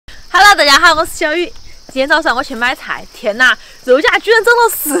Hello， 大家好，我是小雨。今天早上我去买菜，天哪，肉价居然涨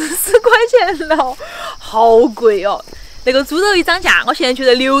到40块钱了，好贵哦！那个猪肉一涨价，我现在觉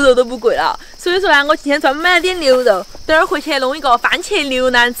得牛肉都不贵了。所以说呢，我今天专门买了点牛肉，等会儿回去弄一个番茄牛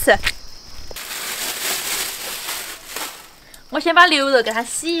腩吃。我先把牛肉给它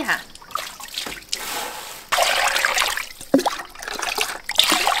洗一下。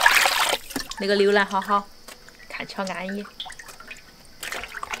 那个牛腩好好，看起来安逸。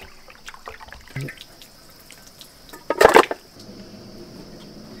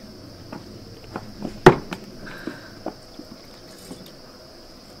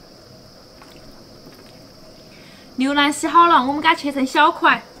牛腩洗好了，我们给它切成小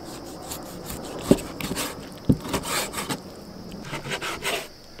块。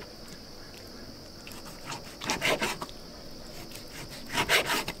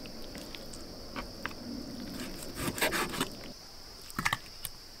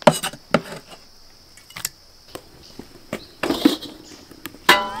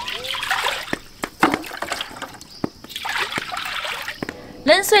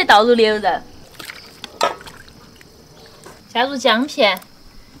 冷水倒入牛肉，加入姜片，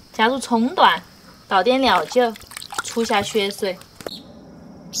加入葱段，倒点料酒，出下血水，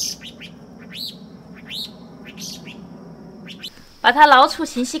把它捞出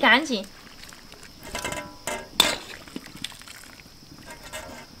清洗干净。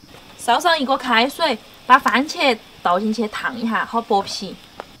烧上一锅开水，把番茄倒进去烫一下，好剥皮。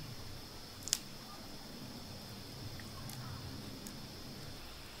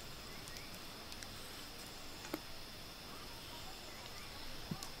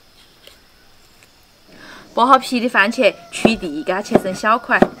 剥好皮的番茄去蒂，给它切成小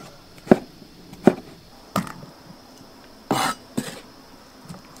块。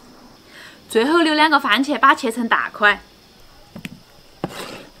最后留2个番茄，把它切成大块。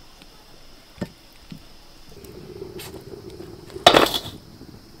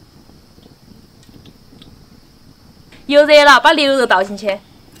油热了，把牛肉倒进去。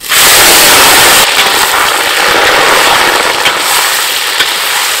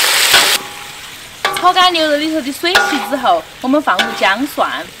 炒干牛肉里头的水汽之后，我们放入姜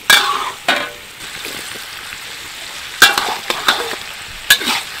蒜，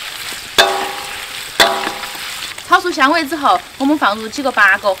炒出香味之后，我们放入几个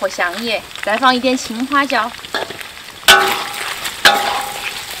八角和香叶，再放一点青花椒。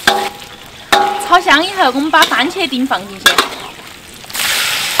炒香以后，我们把番茄丁放进去。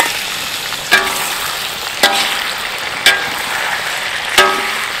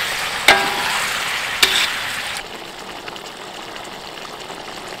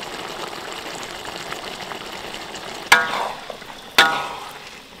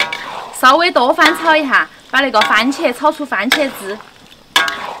 稍微多翻炒一下，把那个番茄炒出番茄汁。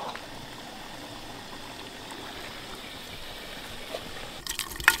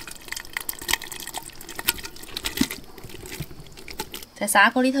在砂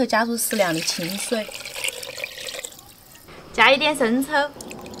锅里头加入适量的清水，加一点生抽，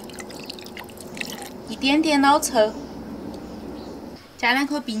一点点老抽，加2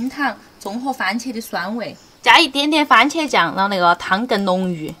颗冰糖，中和番茄的酸味，加一点点番茄酱，让那个汤更浓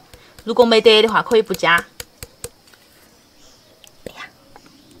郁。 如果没得的话，可以不加。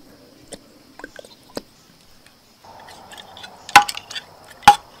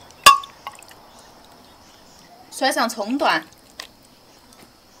甩上葱段，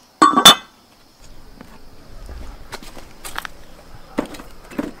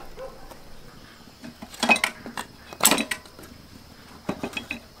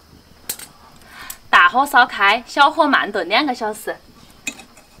大火烧开，小火慢炖2个小时。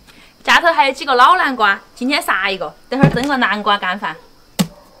 家头还有几个老南瓜，今天杀一个，等会儿蒸个南瓜干饭。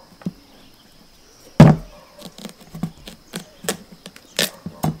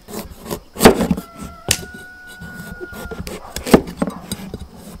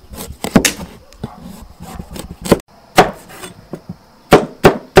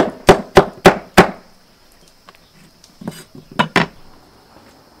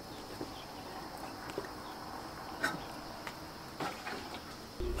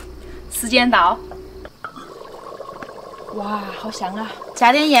时间到，哇，好香啊！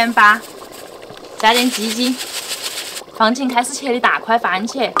加点盐巴，加点鸡精，放进开始切的大块番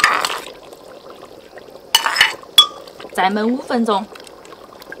茄，再焖5分钟。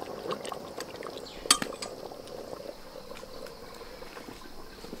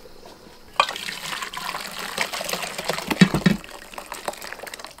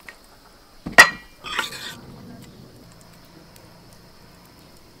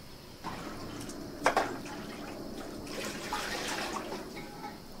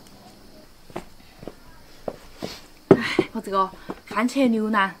我这个番茄牛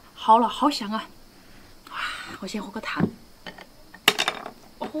腩好了，好香啊！哇，我先喝个汤。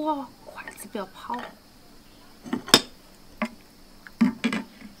哇，筷子不要跑。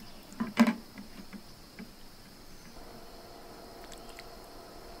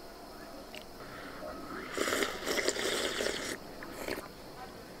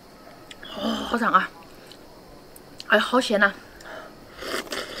哦，好烫啊！哎呀，好咸呐！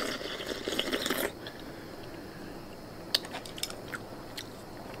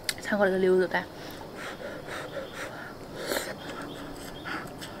尝过那个牛肉干，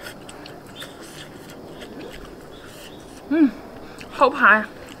好怕呀！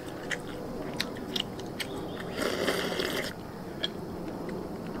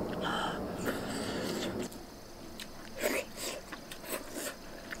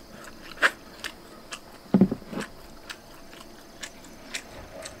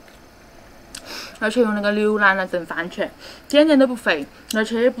而且用那个牛腩来炖番茄，点点都不肥，而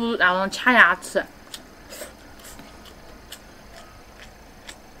且也不那种卡牙齿。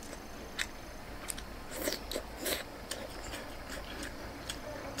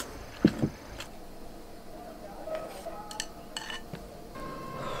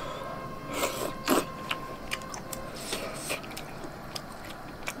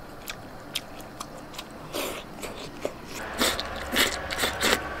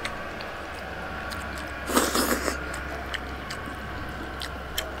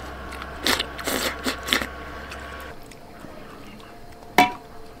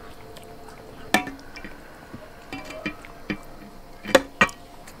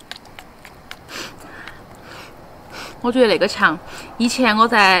我觉得那个像以前我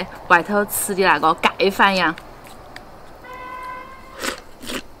在外头吃的那个盖饭一样。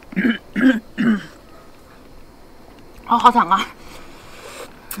哦，好烫啊！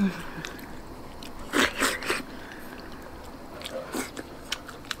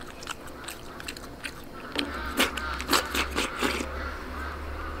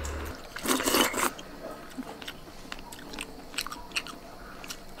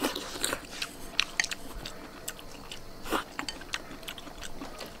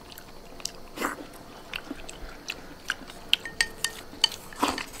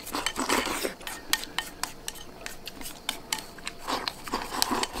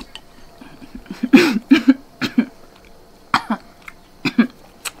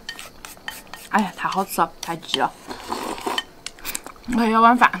哎呀，太好吃了，太记了！我还要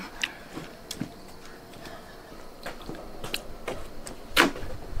碗饭。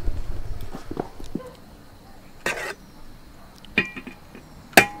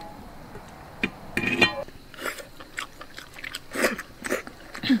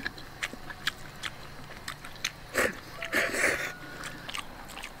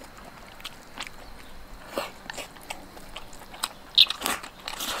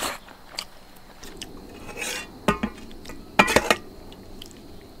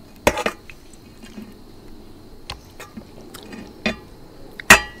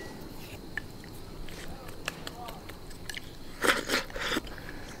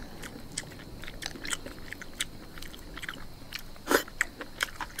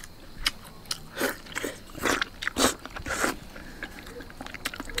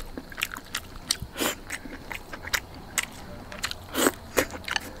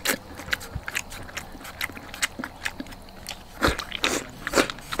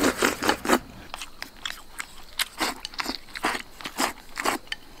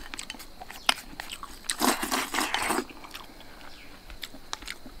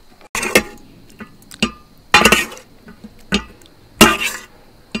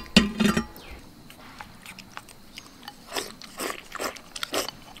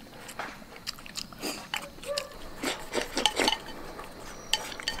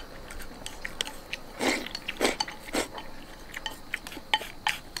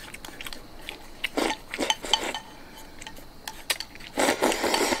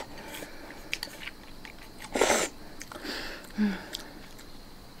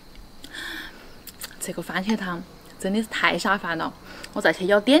这个番茄汤真的是太下饭了，我再去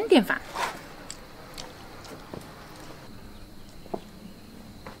舀点点饭。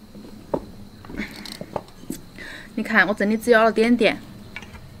你看，我真的只舀了点点。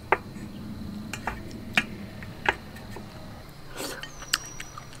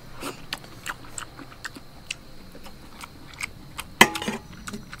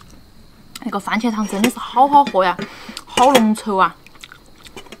那个番茄汤真的是好好喝呀，好浓稠啊！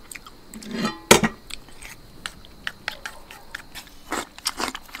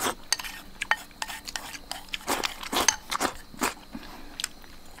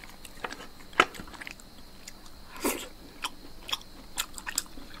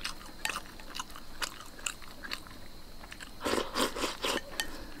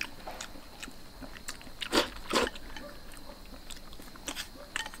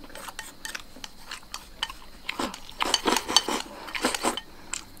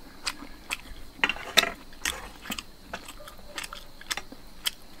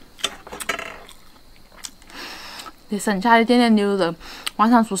这剩下的一点点牛肉，晚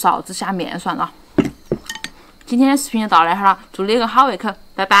上做臊子下面算了。今天的视频就到这儿了，祝你一个好胃口，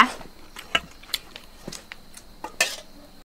拜拜。